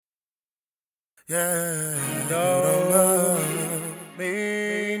Yeah, Don't love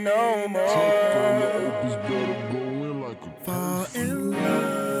me no more. fall in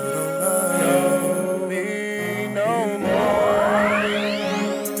love. Love me no more.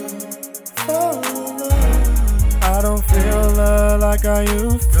 Fall in love. I don't feel love like I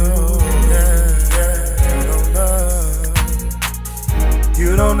used to. Yeah, don't love.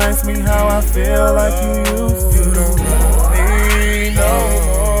 You don't ask me how I feel like you used to. You don't love me no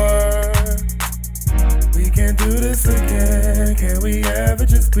more. We can't do this again. Can we ever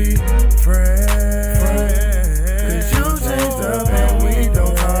just be friends? Cause you changed up and we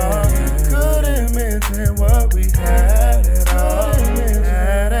don't talk. Couldn't mention what we had at all.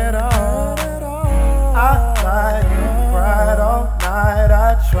 I lied, you cried all night. I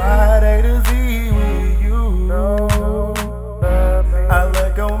tried A to Z with you. I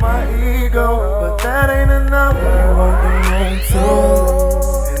let go my ego, but that ain't enough. You want to,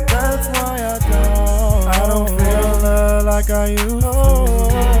 and that's why I don't feel love like I used to.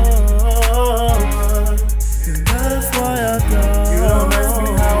 And that's why I don't. You don't ask me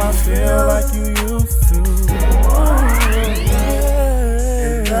how I feel like you used to.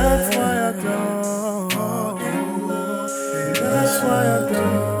 And that's why I don't. And that's why I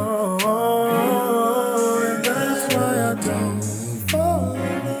don't. And that's why I don't fall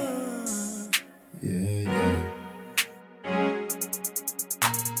in love.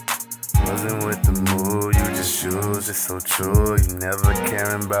 Wasn't with the mood, you just choose, it's so true. You never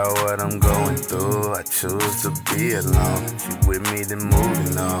caring about what I'm going through. I choose to be alone. If you with me, then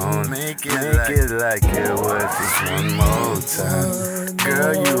moving on. Make it like it was just one more time.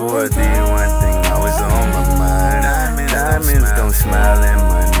 Girl, you were the one thing always on my mind. Diamonds don't smile and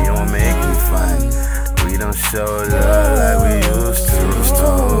money won't make me fine. We don't show love like we used to.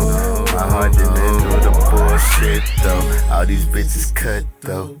 My heart didn't do the bullshit though. All these bitches cut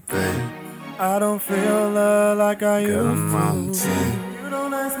though, babe. I don't feel love like I Girl, used I'm on 10. You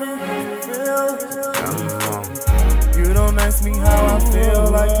don't ask me how I feel. Come on. You don't ask me how I feel